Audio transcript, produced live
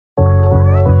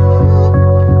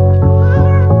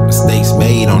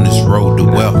road to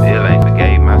wealth. Still ain't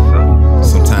forgave myself.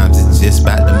 Sometimes it's just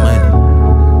about the money.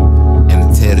 And to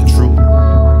tell the truth,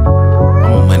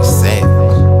 I'm a money savage.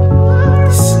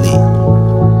 It's slick.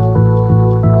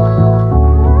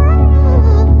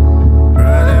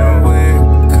 Riding with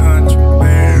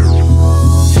contraband.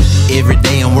 Every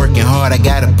day I'm working hard, I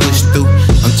gotta push through.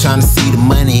 I'm trying to see the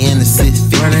money in the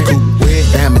 650 coupe.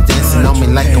 Diamonds dancing on me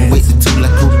like I'm with the Tula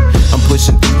crew. I'm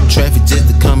pushing through the traffic just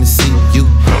to come and see you.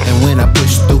 And when I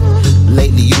push through,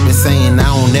 lately you've been saying I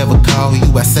don't ever call you.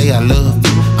 I say I love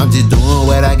you. I'm just doing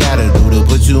what I gotta do to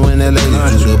put you in the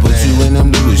ladies, to put you in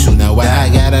them Louis shoes. Now why I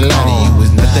got a lot of you?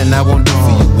 It's nothing I won't do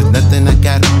for you. It's nothing I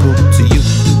gotta prove to you.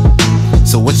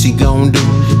 So what she gon' do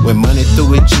when money through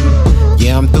with you?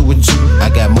 Yeah, I'm through with you. I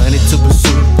got money to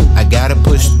pursue. I gotta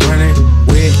push through.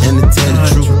 And to tell the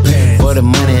truth, for the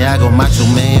money I go macho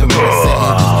man, really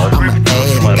sad. I'm an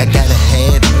addict, I gotta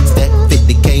have it. Stack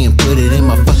 50K and put it in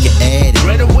my fucking attic.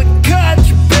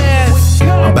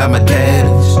 I'm by my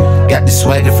cabbage, got the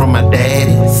swagger from my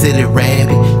daddy. Silly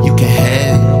rabbit, you can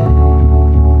have it.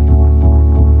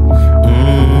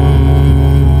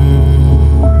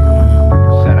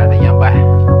 Shout out to Young Boy.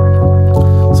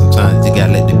 Sometimes you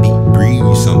gotta let the beat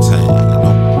breathe sometimes, you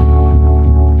know.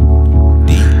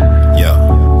 Deep, yo.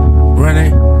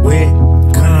 Running with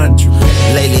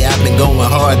contraband. Lately I've been going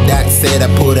hard, Doc said I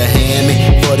put a ham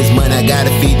in. For this money I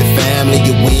gotta feed the family.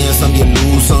 You win some, you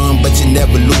lose some, but you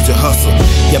never lose your hustle.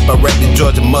 Yep, I rap the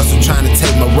Georgia muscle, trying to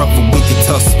take my rough and wicked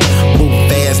tussle. Move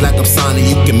fast like I'm Sonic,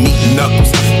 you can meet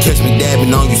knuckles. Catch me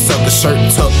dabbing on you sucker, shirt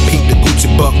tucked, peep the Gucci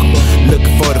buckle.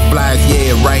 Looking for the flies,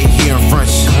 yeah, right here in front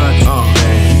of you.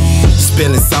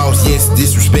 Spilling sauce, yes,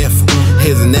 disrespectful.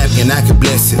 Here's a napkin, I can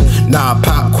bless it. Nah,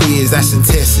 pop quiz, I should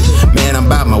test it. Man, I'm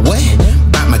by my what?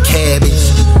 By my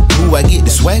cabbage. Who I get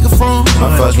the swagger from?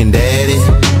 My fucking daddy.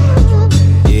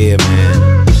 Yeah,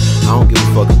 man. I don't give a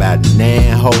fuck about the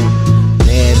nan hoe,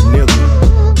 nan nigga.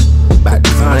 About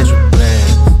this money.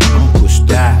 I'm push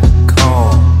that.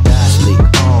 Slick.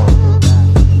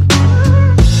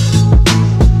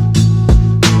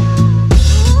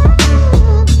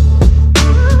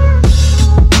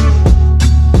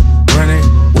 Running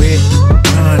with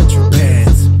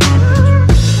contrabands.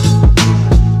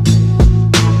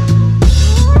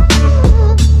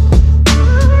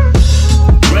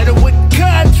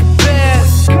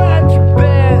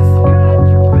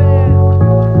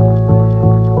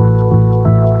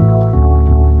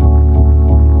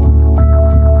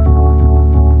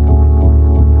 with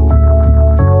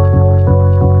contrabands.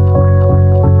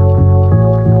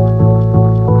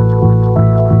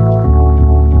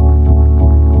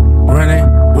 Running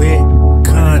with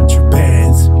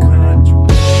contrabands.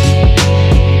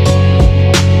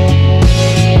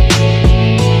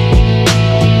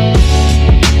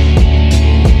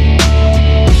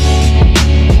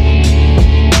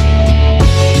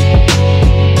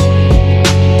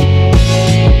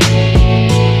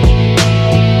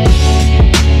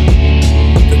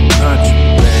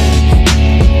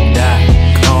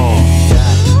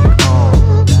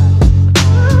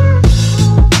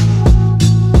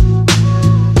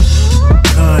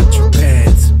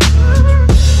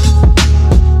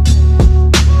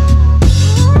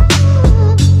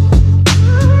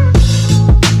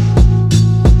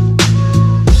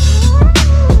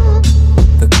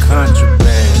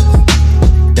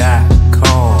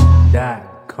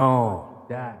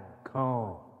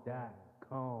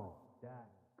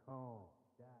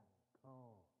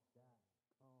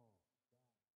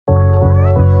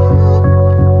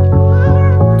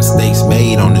 Mistakes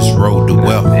made on this road to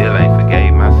wealth. Still ain't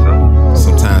forgave myself.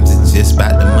 Sometimes it's just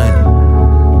about the money.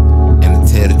 And to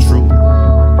tell the truth,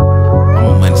 I'm a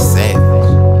money savage.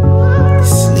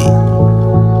 It's slick.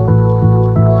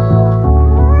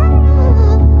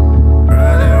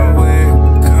 Riding with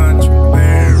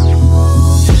contraband.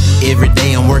 Every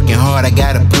day I'm working hard, I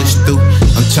gotta push through.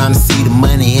 I'm trying to see the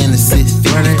money in the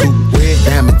 650 coupe.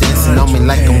 Diamonds dancing on me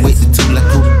like I'm with the Tula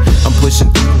crew. I'm pushing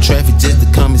through the traffic just to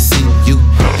come and see you.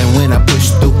 And when I push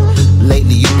through,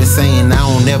 lately you've been saying I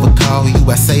don't ever call you.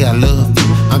 I say I love you.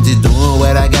 I'm just doing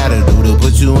what I gotta do to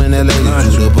put you in the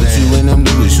ladies, to put you in them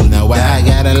Louis shoes. Now why I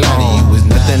got a lot of you? It's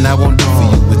nothing I won't do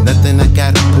for you. It's nothing I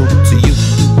gotta prove to you.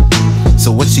 So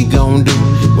what she gon' do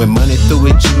when money through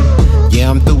with you? Yeah,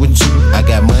 I'm through with you. I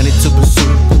got money to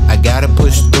pursue. I gotta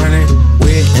push through.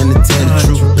 And to tell the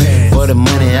truth, for the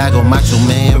money I go macho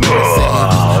man, really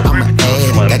sad. I'm an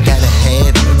addict, I gotta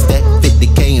have it. Stack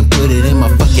 50K and put it in my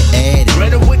fucking attic.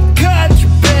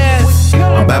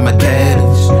 I'm by my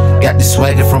cabbage, got the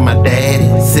swagger from my daddy.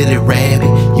 Silly rabbit,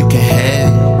 you can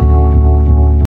have it.